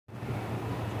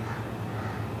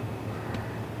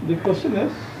The question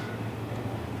is,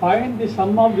 find the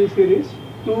sum of the series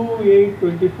 2, 8,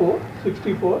 24,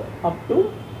 64 up to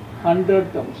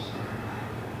 100 terms.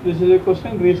 This is a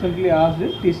question recently asked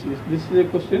in TCS. This is a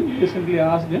question recently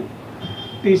asked in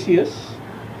TCS.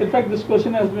 In fact, this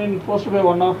question has been posted by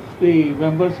one of the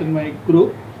members in my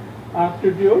group,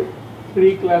 Aptitude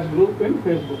free class group in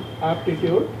Facebook.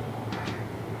 Aptitude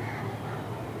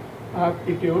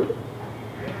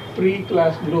free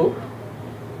class group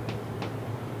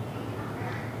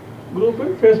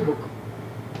in Facebook.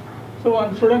 So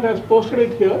one student has posted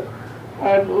it here,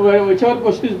 and whichever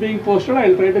question is being posted, I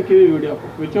will try to give you a video of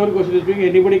it. Whichever question is being,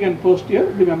 anybody can post here.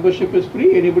 The membership is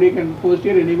free. Anybody can post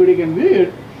here. Anybody can view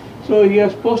it. So he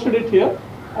has posted it here,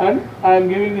 and I am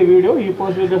giving the video. He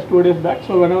posted it just 2 days back.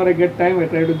 So whenever I get time, I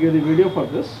try to give the video for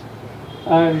this.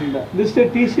 And this is a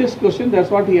TCS question.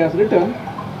 That's what he has written.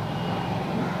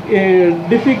 A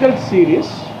difficult series.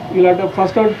 You'll have to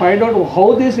first find out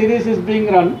how the series is being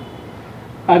run,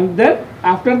 and then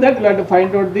after that you'll have to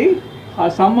find out the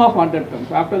sum of 100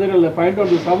 terms. After that you'll find out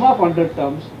the sum of 100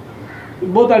 terms.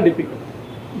 Both are difficult.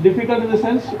 Difficult in the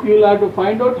sense you'll have to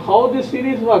find out how this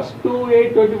series works. 2,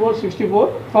 8, 24,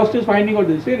 64. First is finding out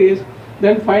the series,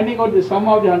 then finding out the sum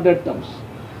of the 100 terms.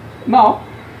 Now,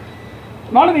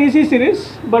 not an easy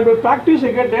series, but with practice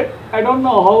you get it. I don't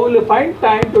know how will you find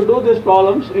time to do these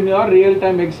problems in your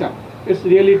real-time exam. It's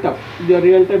really tough. Your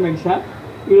real-time exam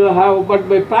you will have, but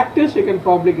by practice you can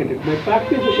probably get it. By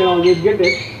practice you can always get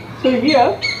it. So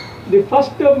here the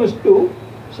first term is 2,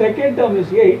 second term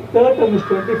is 8, third term is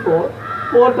 24,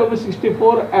 fourth term is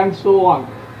 64, and so on.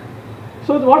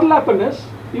 So what will happen is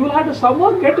you will have to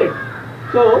somehow get it.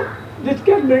 So this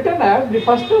can be written as the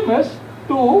first term is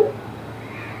 2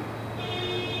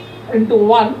 into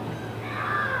 1,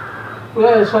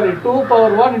 2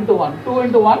 power 1 into 1, 2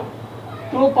 into 1,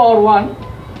 2 power 1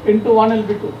 into 1 will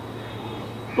be 2.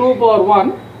 2 power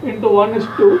 1 into 1 is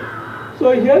 2.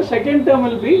 So here second term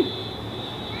will be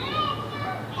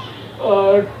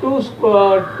 2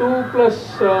 plus,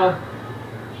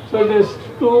 so it is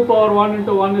 2 power 1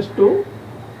 into 1 is 2.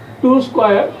 2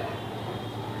 square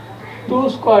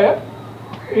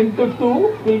into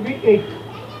 2 will be 8.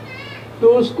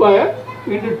 2 square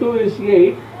into 2 is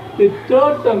 8. The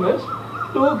third term is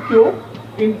 2 cube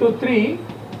into 3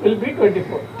 will be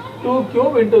 24. 2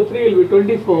 cube into 3 will be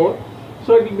 24.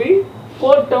 So it will be,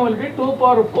 fourth term will be 2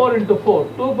 power 4 into 4.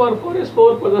 2 power 4 is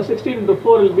 4 plus 16 into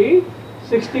 4 will be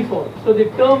 64. So the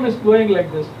term is going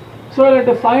like this. So I have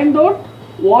to find out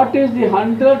what is the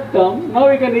 100th term. Now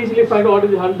we can easily find out what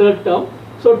is the 100th term.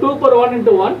 So 2 power 1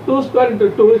 into 1, 2 square into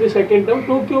 2 is the second term,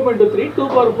 2 cube into 3, 2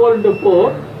 power 4 into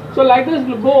 4. So like this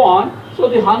will go on. So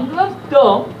the 100th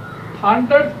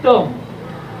term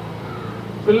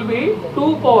will be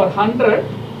 2 power 100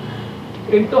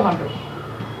 into 100.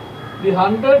 The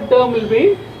 100th term will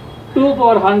be 2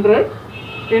 power 100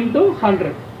 into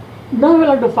 100. Now we will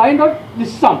have to find out the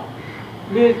sum.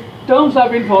 The terms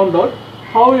have been found out.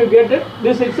 How you get it?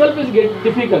 This itself is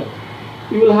difficult.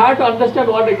 You will have to understand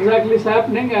what exactly is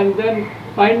happening, and then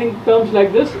finding terms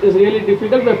like this is really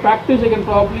difficult. By practice you can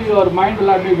probably, your mind will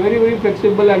have to be very, very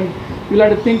flexible, and you will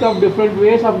have to think of different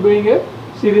ways of doing a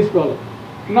series problem.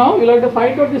 Now you will have to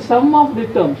find out the sum of the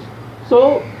terms.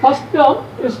 So first term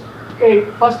is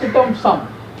 8, first term sum.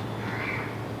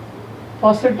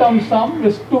 First term sum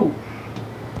is 2.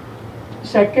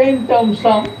 Second term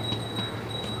sum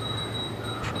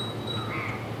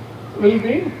will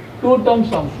be 2 term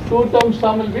sum. 2 term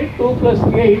sum will be 2 plus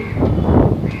 8,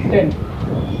 10.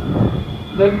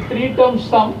 Then 3 term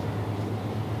sum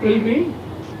will be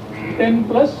 10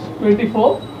 plus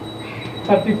 24,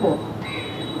 34.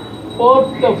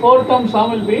 The fourth term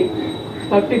sum will be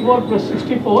 34 plus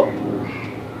 64,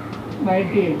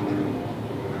 98.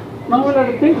 Now we'll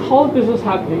have to think how this is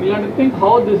happening. We'll have to think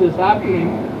how this is happening.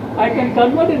 I can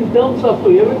convert in terms of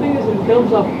 2. Everything is in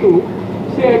terms of 2.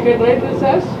 See, I can write this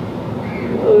as,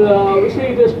 see,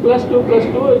 it is plus 2 plus 2.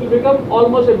 It will become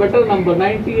almost a better number.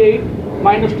 98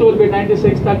 minus 2 will be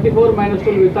 96. 34 minus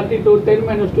 2 will be 32. 10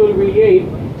 minus 2 will be 8.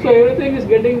 So everything is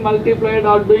getting multiplied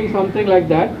or doing something like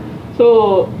that.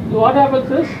 So what happens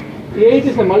is 8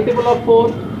 is a multiple of 4.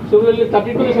 Similarly,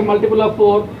 32 is a multiple of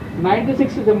 4.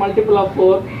 96 is a multiple of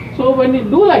 4. So when you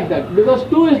do like that, because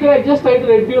 2 is there, I just try to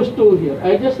reduce 2 here.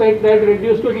 I just try to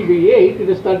reduce 2, it will be 8, it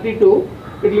is 32,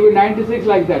 it will be 96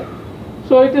 like that.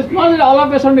 So it is not that all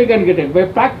of a sudden you can get it. By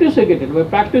practice you get it. By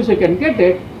practice you can get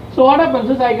it. So what happens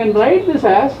is I can write this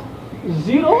as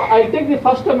 0. I take the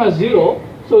first term as 0.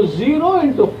 So 0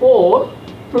 into 4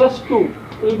 plus 2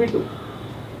 will be 2.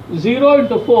 0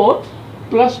 into 4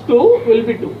 plus 2 will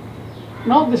be 2.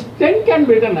 Now this 10 can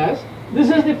be written as, this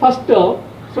is the first term,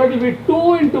 So it will be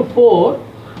 2 into 4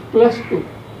 plus 2.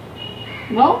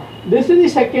 Now this is the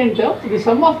second term. The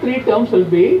sum of three terms will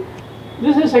be,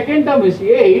 this is second term is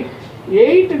 8.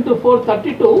 8 into 4,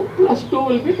 32 plus 2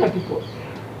 will be 34.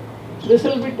 This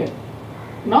will be 10.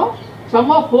 Now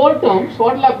sum of four terms,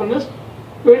 what will happen is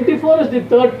 24 is the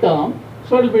third term.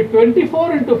 So it will be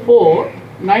 24 into 4,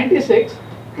 96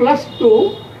 plus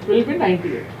 2 will be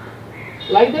 98.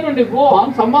 Like that when you go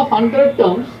on, sum of 100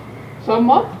 terms, sum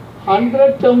of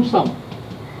 100 term sum.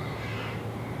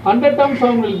 100 term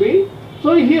sum will be,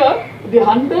 so here the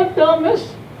 100 term is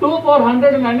 2 power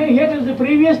 199. Here is the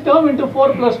previous term into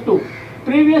 4 plus 2.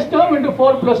 Previous term into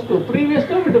 4 plus 2. Previous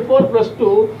term into 4 plus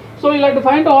 2. So you have to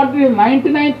find out the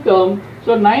 99th term.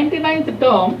 So 99th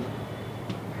term,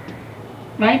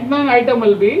 99 item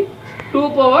will be 2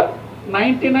 power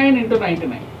 99 into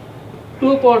 99.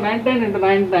 2 power 99 into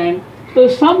 99. So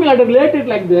sum you have to relate it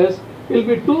like this. It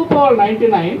will be 2 power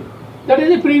 99. That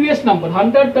is the previous number.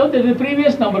 100 term is the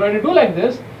previous number. When you do like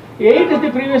this, 8 is the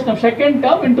previous term. Second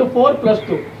term into 4 plus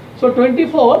 2. So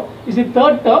 24 is the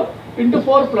third term into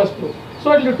 4 plus 2.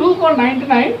 So it will be 2 power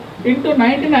 99 into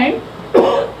 99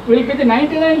 will be the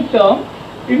 99th term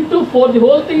into 4. The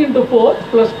whole thing into 4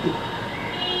 plus 2.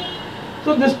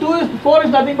 So this 4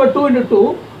 is nothing but 2 into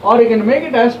 2, or you can make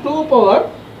it as 2 power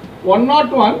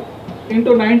 101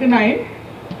 into 99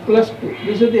 plus 2.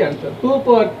 This is the answer. 2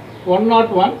 power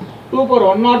 101, 2 power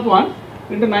 101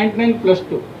 into 99 plus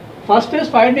 2. First is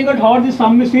finding out how the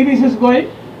sum series is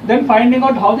going, then finding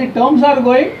out how the terms are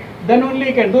going, then only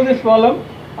you can do this problem.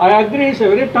 I agree it's a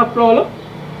very tough problem,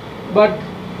 but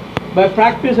by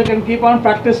practice you can keep on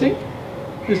practicing.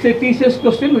 This is a TCS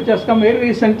question which has come very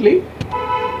recently.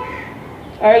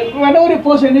 Whenever you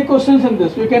post any questions in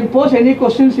this, you can post any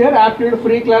questions here. Aptitude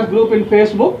free class group in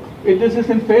Facebook. If this is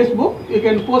in Facebook, you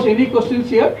can post any questions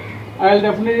here. I will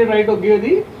definitely try to give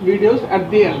the videos at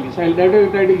the earliest. I will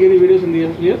definitely try to give the videos in the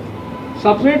earliest.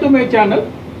 Subscribe to my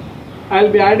channel. I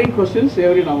will be adding questions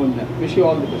every now and then. Wish you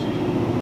all the best.